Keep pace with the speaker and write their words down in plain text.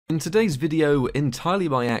In today's video, entirely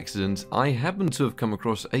by accident, I happen to have come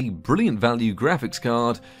across a brilliant value graphics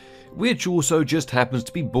card, which also just happens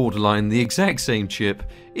to be borderline the exact same chip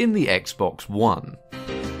in the Xbox One.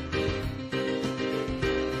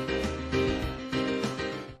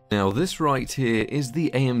 Now this right here is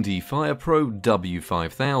the AMD FirePro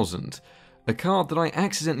W5000, a card that I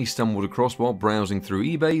accidentally stumbled across while browsing through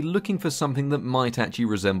eBay looking for something that might actually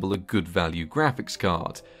resemble a good value graphics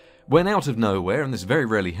card. When out of nowhere, and this very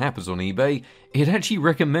rarely happens on eBay, it actually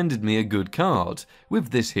recommended me a good card,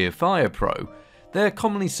 with this here FirePro. They're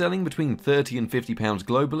commonly selling between £30 and £50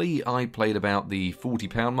 globally. I played about the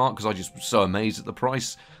 £40 mark because I just was so amazed at the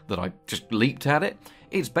price that I just leaped at it.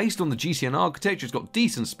 It's based on the GCN architecture, it's got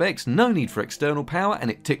decent specs, no need for external power, and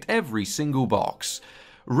it ticked every single box.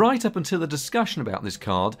 Right up until the discussion about this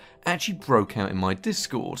card actually broke out in my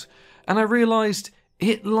Discord, and I realised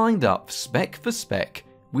it lined up spec for spec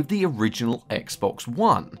with the original Xbox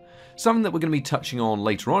One, something that we're going to be touching on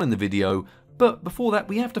later on in the video, but before that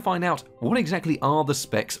we have to find out what exactly are the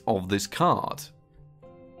specs of this card.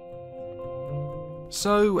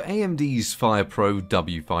 So AMD's FirePro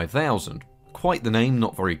W5000, quite the name,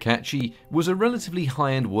 not very catchy, was a relatively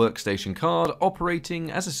high-end workstation card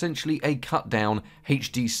operating as essentially a cut-down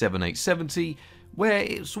HD 7870, where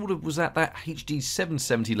it sort of was at that HD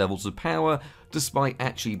 770 levels of power, despite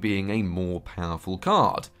actually being a more powerful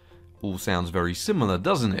card. All sounds very similar,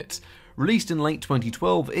 doesn't it? Released in late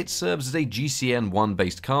 2012, it serves as a GCN 1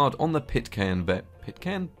 based card on the Pitcairn,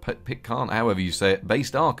 however you say it,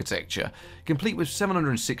 based architecture, complete with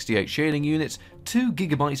 768 shading units,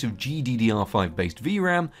 2GB of GDDR5 based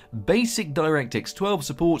VRAM, basic DirectX 12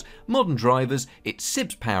 support, modern drivers, it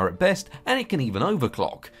sips power at best, and it can even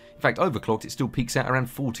overclock. In fact, overclocked, it still peaks out around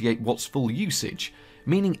 48 watts full usage,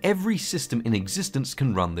 meaning every system in existence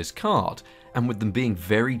can run this card, and with them being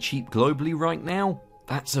very cheap globally right now,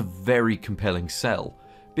 that's a very compelling sell.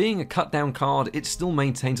 Being a cut-down card, it still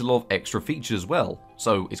maintains a lot of extra features as well,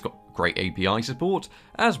 so it's got great API support,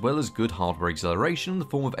 as well as good hardware acceleration in the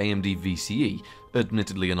form of AMD VCE,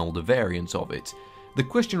 admittedly an older variant of it. The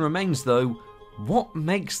question remains though, what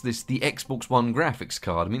makes this the Xbox One graphics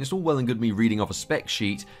card? I mean, it's all well and good me reading off a spec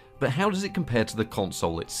sheet, but how does it compare to the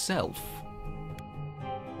console itself?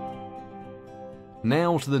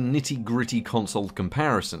 Now to the nitty-gritty console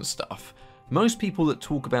comparison stuff. Most people that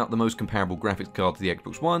talk about the most comparable graphics card to the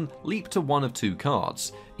Xbox One leap to one of two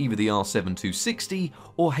cards, either the R7 260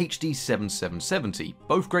 or HD 7770.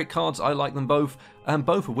 Both great cards, I like them both, and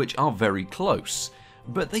both of which are very close.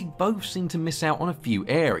 But they both seem to miss out on a few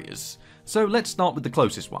areas. So let's start with the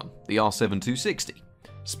closest one, the R7 260.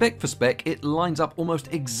 Spec for spec, it lines up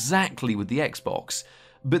almost exactly with the Xbox,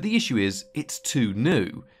 but the issue is, it's too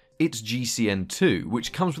new. It's GCN 2,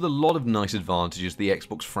 which comes with a lot of nice advantages the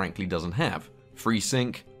Xbox frankly doesn't have. Free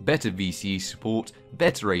sync, better VCE support,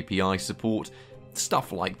 better API support,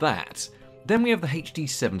 stuff like that. Then we have the HD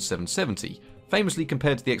 7770, famously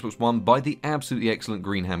compared to the Xbox One by the absolutely excellent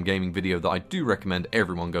Greenham Gaming video that I do recommend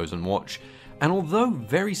everyone goes and watch, and although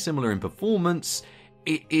very similar in performance,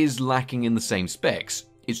 it is lacking in the same specs.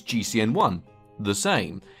 It's GCN 1, the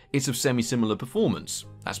same. It's of semi-similar performance,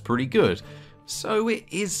 that's pretty good. So it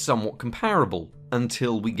is somewhat comparable,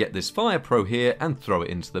 until we get this FirePro here and throw it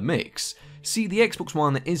into the mix. See, the Xbox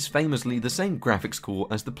One is famously the same graphics core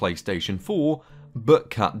as the PlayStation 4, but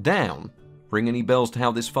cut down. Ring any bells to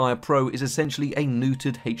how this FirePro is essentially a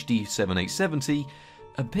neutered HD 7870,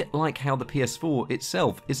 a bit like how the PS4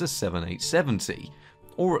 itself is a 7870,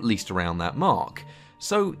 or at least around that mark.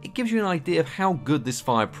 So it gives you an idea of how good this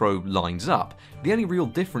FirePro lines up. The only real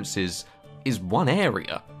difference is one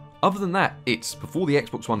area. Other than that, it's before the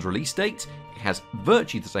Xbox One's release date, it has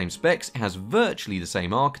virtually the same specs, it has virtually the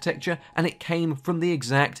same architecture, and it came from the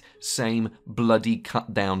exact same bloody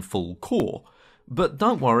cut down full core. But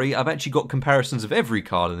don't worry, I've actually got comparisons of every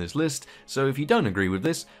card in this list, so if you don't agree with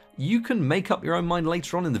this, you can make up your own mind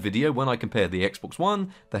later on in the video when I compare the Xbox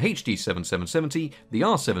One, the HD 7770, the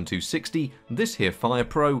R7 260, this here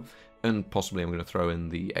FirePro, and possibly I'm going to throw in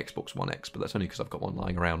the Xbox One X, but that's only because I've got one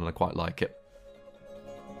lying around and I quite like it.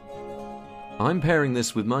 I'm pairing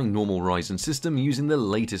this with my normal Ryzen system using the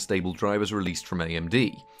latest stable drivers released from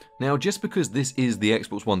AMD. Now, just because this is the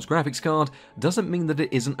Xbox One's graphics card doesn't mean that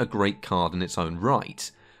it isn't a great card in its own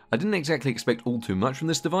right. I didn't exactly expect all too much from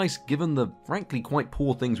this device, given the frankly quite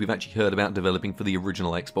poor things we've actually heard about developing for the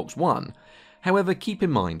original Xbox One. However, keep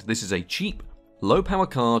in mind, this is a cheap, low-power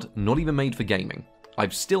card not even made for gaming.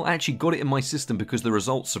 I've still actually got it in my system because the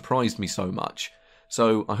results surprised me so much.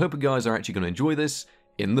 So I hope you guys are actually going to enjoy this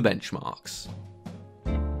in the benchmarks.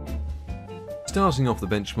 Starting off the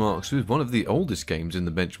benchmarks with one of the oldest games in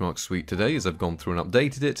the benchmark suite today, as I've gone through and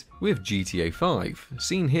updated it, with GTA 5,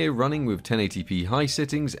 seen here running with 1080p high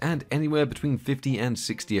settings and anywhere between 50 and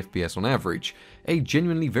 60 FPS on average, a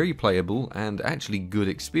genuinely very playable and actually good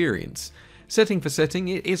experience. Setting for setting,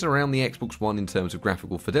 it is around the Xbox One in terms of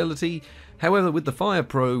graphical fidelity, however with the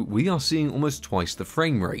FirePro we are seeing almost twice the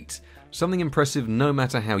frame rate. Something impressive no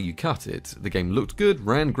matter how you cut it. The game looked good,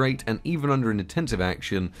 ran great, and even under an intensive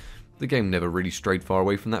action, the game never really strayed far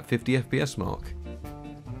away from that 50 FPS mark.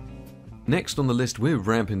 Next on the list, we're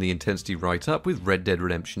ramping the intensity right up with Red Dead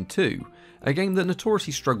Redemption 2, a game that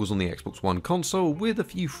notoriously struggles on the Xbox One console with a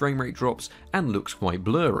few frame rate drops and looks quite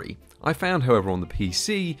blurry. I found, however, on the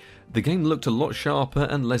PC, the game looked a lot sharper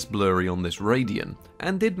and less blurry on this Radeon,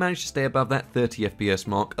 and did manage to stay above that 30 FPS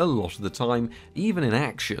mark a lot of the time, even in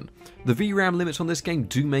action. The VRAM limits on this game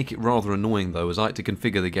do make it rather annoying though, as I had to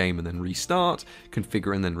configure the game and then restart,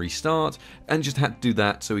 configure and then restart, and just had to do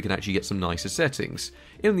that so we could actually get some nicer settings.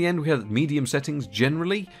 In the end we had medium settings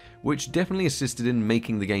generally, which definitely assisted in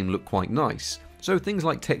making the game look quite nice. So things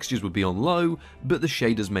like textures would be on low, but the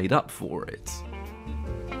shaders made up for it.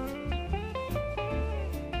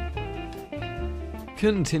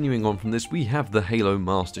 Continuing on from this, we have the Halo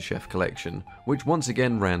MasterChef collection, which once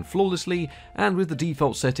again ran flawlessly, and with the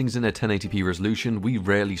default settings in a 1080p resolution, we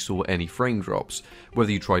rarely saw any frame drops.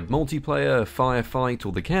 Whether you tried multiplayer, firefight,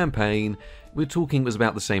 or the campaign, we're talking it was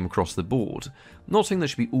about the same across the board. Not saying that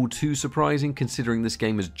should be all too surprising, considering this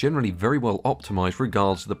game is generally very well optimized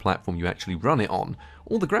regardless of the platform you actually run it on,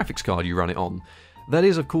 or the graphics card you run it on. That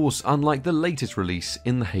is, of course, unlike the latest release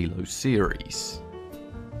in the Halo series.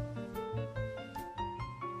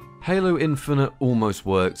 Halo Infinite almost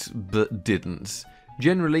worked, but didn't.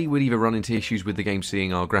 Generally, we'd either run into issues with the game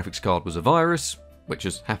seeing our graphics card was a virus, which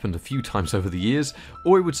has happened a few times over the years,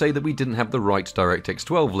 or it would say that we didn't have the right DirectX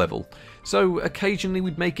 12 level. So occasionally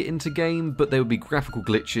we'd make it into game, but there would be graphical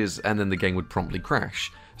glitches and then the game would promptly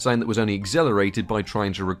crash, saying that was only accelerated by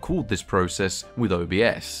trying to record this process with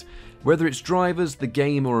OBS. Whether it's drivers, the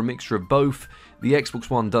game, or a mixture of both, the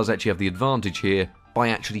Xbox One does actually have the advantage here by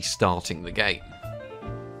actually starting the game.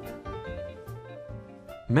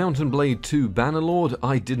 Mount & Blade 2 Bannerlord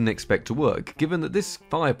I didn't expect to work, given that this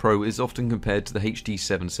FirePro is often compared to the HD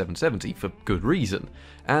 7770 for good reason,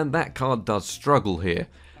 and that card does struggle here.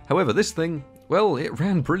 However, this thing, well, it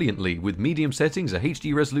ran brilliantly. With medium settings, a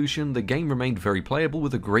HD resolution, the game remained very playable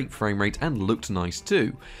with a great frame rate and looked nice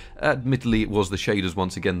too. Admittedly, it was the shaders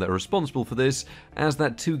once again that are responsible for this, as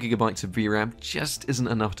that 2GB of VRAM just isn't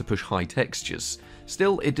enough to push high textures.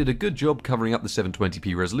 Still, it did a good job covering up the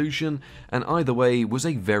 720p resolution, and either way was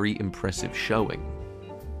a very impressive showing.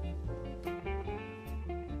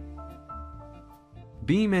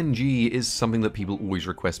 BeamNG is something that people always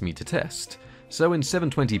request me to test. So in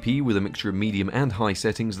 720p with a mixture of medium and high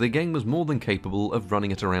settings, the game was more than capable of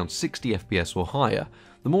running at around 60 FPS or higher.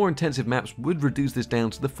 The more intensive maps would reduce this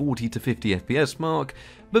down to the 40 to 50 FPS mark,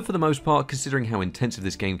 but for the most part, considering how intensive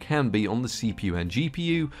this game can be on the CPU and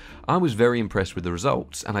GPU, I was very impressed with the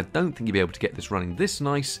results, and I don't think you'll be able to get this running this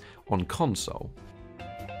nice on console.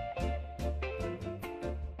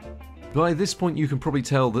 By this point you can probably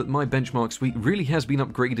tell that my benchmark suite really has been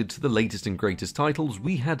upgraded to the latest and greatest titles.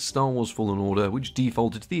 We had Star Wars Fallen Order, which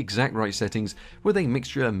defaulted to the exact right settings with a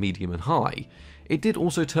mixture of medium and high. It did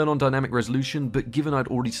also turn on dynamic resolution, but given I'd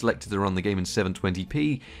already selected to run the game in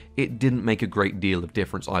 720p, it didn't make a great deal of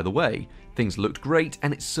difference either way. Things looked great,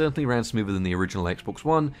 and it certainly ran smoother than the original Xbox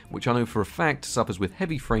One, which I know for a fact suffers with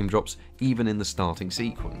heavy frame drops even in the starting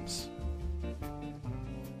sequence.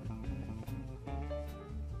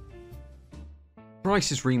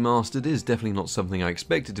 Crysis Remastered is definitely not something I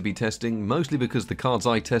expected to be testing, mostly because the cards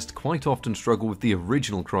I test quite often struggle with the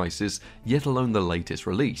original Crysis, yet alone the latest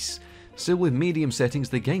release. Still, with medium settings,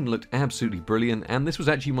 the game looked absolutely brilliant, and this was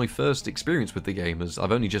actually my first experience with the game, as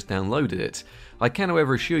I've only just downloaded it. I can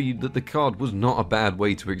however assure you that the card was not a bad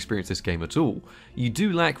way to experience this game at all. You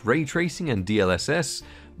do lack ray tracing and DLSS,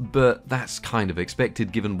 but that's kind of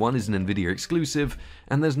expected given one is an Nvidia exclusive,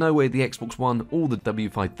 and there's no way the Xbox One or the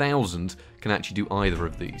W5000 can actually do either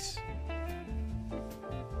of these.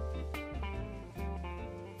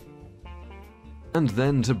 And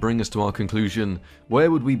then, to bring us to our conclusion,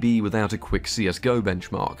 where would we be without a quick CSGO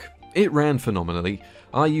benchmark? It ran phenomenally.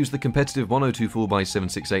 I used the competitive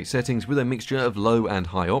 1024x768 settings with a mixture of low and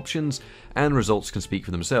high options, and results can speak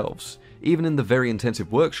for themselves. Even in the very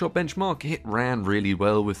intensive workshop benchmark, it ran really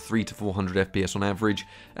well with 300 to 400 FPS on average,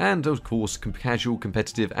 and of course casual,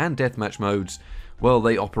 competitive and deathmatch modes Well,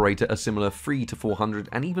 they operate at a similar 3 to 400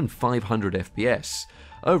 and even 500 FPS.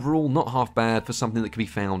 Overall, not half bad for something that can be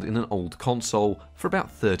found in an old console for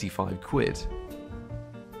about 35 quid.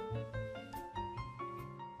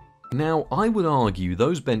 Now, I would argue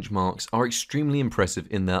those benchmarks are extremely impressive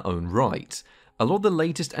in their own right. A lot of the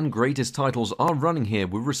latest and greatest titles are running here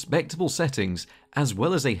with respectable settings as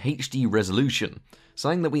well as a HD resolution,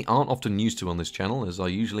 something that we aren't often used to on this channel, as I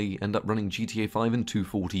usually end up running GTA 5 in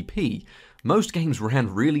 240p. Most games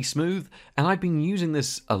ran really smooth, and I've been using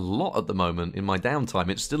this a lot at the moment in my downtime.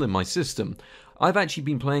 It's still in my system. I've actually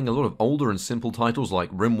been playing a lot of older and simple titles like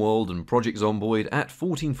RimWorld and Project Zomboid at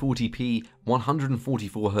 1440p,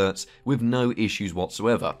 144Hz with no issues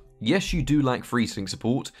whatsoever. Yes, you do lack FreeSync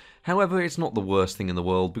support, however it's not the worst thing in the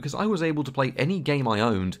world because I was able to play any game I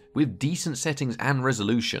owned with decent settings and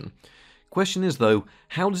resolution. Question is though,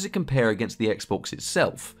 how does it compare against the Xbox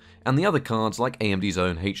itself, and the other cards like AMD's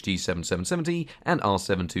own HD 7770 and R7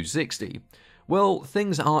 260? Well,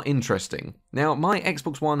 things are interesting. Now, my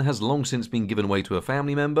Xbox One has long since been given away to a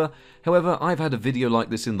family member, however, I've had a video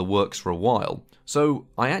like this in the works for a while, so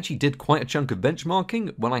I actually did quite a chunk of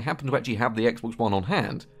benchmarking when I happened to actually have the Xbox One on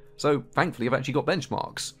hand, so thankfully I've actually got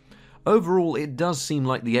benchmarks. Overall, it does seem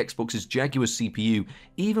like the Xbox's Jaguar CPU,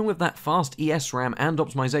 even with that fast ESRAM and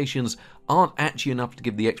optimizations, aren't actually enough to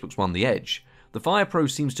give the Xbox One the edge. The FirePro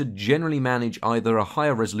seems to generally manage either a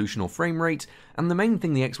higher resolution or frame rate, and the main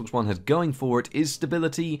thing the Xbox One has going for it is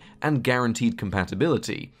stability and guaranteed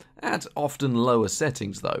compatibility, at often lower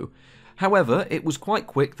settings though. However, it was quite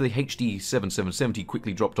quick. The HD 7770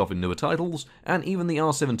 quickly dropped off in newer titles, and even the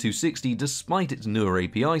R7 260, despite its newer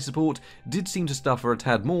API support, did seem to suffer a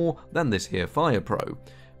tad more than this here FirePro,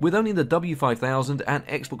 with only the W5000 and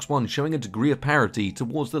Xbox One showing a degree of parity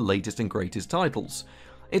towards the latest and greatest titles.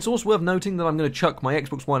 It's also worth noting that I'm going to chuck my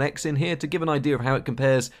Xbox One X in here to give an idea of how it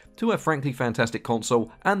compares to a frankly fantastic console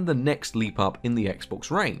and the next leap up in the Xbox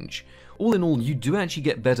range. All in all, you do actually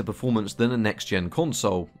get better performance than a next-gen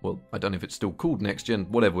console. Well, I don't know if it's still called next-gen,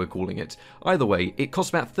 whatever we're calling it. Either way, it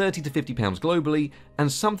costs about £30 to £50 globally, and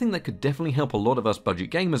something that could definitely help a lot of us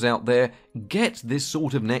budget gamers out there get this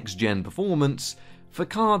sort of next-gen performance for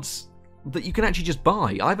cards that you can actually just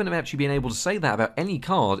buy. I haven't actually been able to say that about any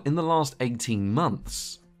card in the last 18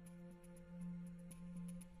 months.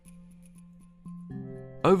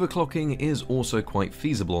 Overclocking is also quite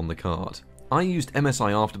feasible on the card. I used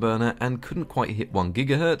MSI Afterburner and couldn't quite hit 1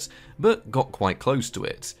 GHz, but got quite close to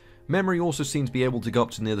it. Memory also seemed to be able to go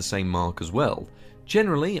up to near the same mark as well.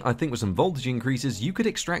 Generally, I think with some voltage increases, you could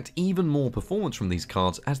extract even more performance from these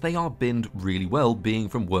cards as they are binned really well being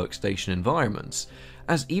from workstation environments.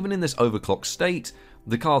 As even in this overclocked state,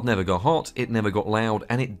 the card never got hot, it never got loud,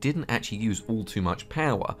 and it didn't actually use all too much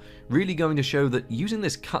power, really going to show that using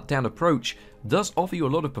this cut down approach does offer you a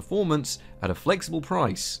lot of performance at a flexible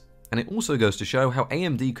price. And it also goes to show how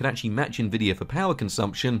AMD could actually match Nvidia for power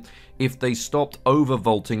consumption if they stopped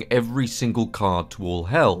overvolting every single card to all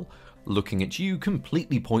hell. Looking at you,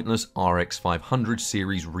 completely pointless RX 500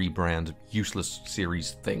 series rebrand, useless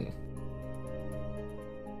series thing.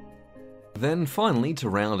 Then finally, to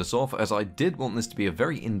round us off, as I did want this to be a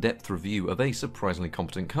very in-depth review of a surprisingly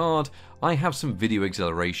competent card, I have some video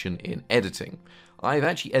acceleration in editing. I've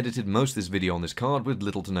actually edited most of this video on this card with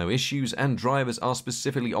little to no issues, and drivers are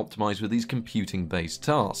specifically optimized for these computing-based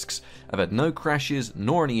tasks. I've had no crashes,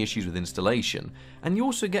 nor any issues with installation, and you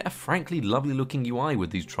also get a frankly lovely looking UI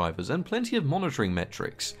with these drivers and plenty of monitoring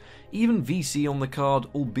metrics. Even VC on the card,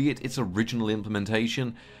 albeit its original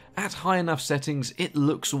implementation, at high enough settings, it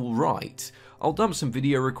looks alright. I'll dump some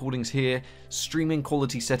video recordings here. Streaming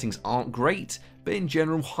quality settings aren't great, but in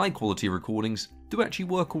general, high quality recordings do actually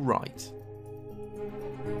work alright.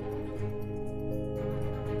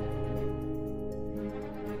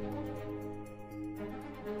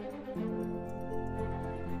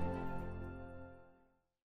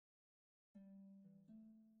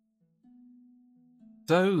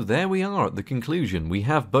 So there we are at the conclusion. We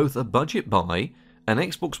have both a budget buy, an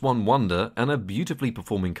Xbox One wonder, and a beautifully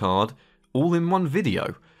performing card, all in one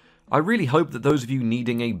video. I really hope that those of you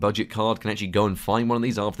needing a budget card can actually go and find one of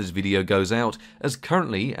these after this video goes out, as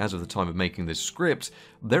currently, as of the time of making this script,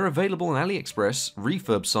 they're available on AliExpress,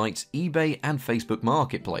 refurb sites, eBay, and Facebook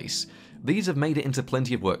Marketplace. These have made it into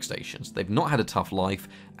plenty of workstations, they've not had a tough life,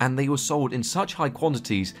 and they were sold in such high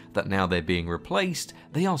quantities that now they're being replaced,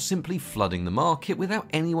 they are simply flooding the market without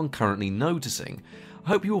anyone currently noticing. I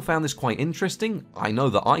hope you all found this quite interesting. I know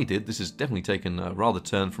that I did. This has definitely taken a rather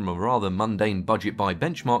turn from a rather mundane budget buy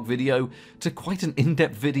benchmark video to quite an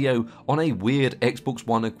in-depth video on a weird Xbox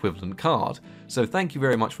One equivalent card. So thank you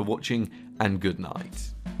very much for watching, and good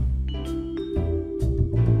night.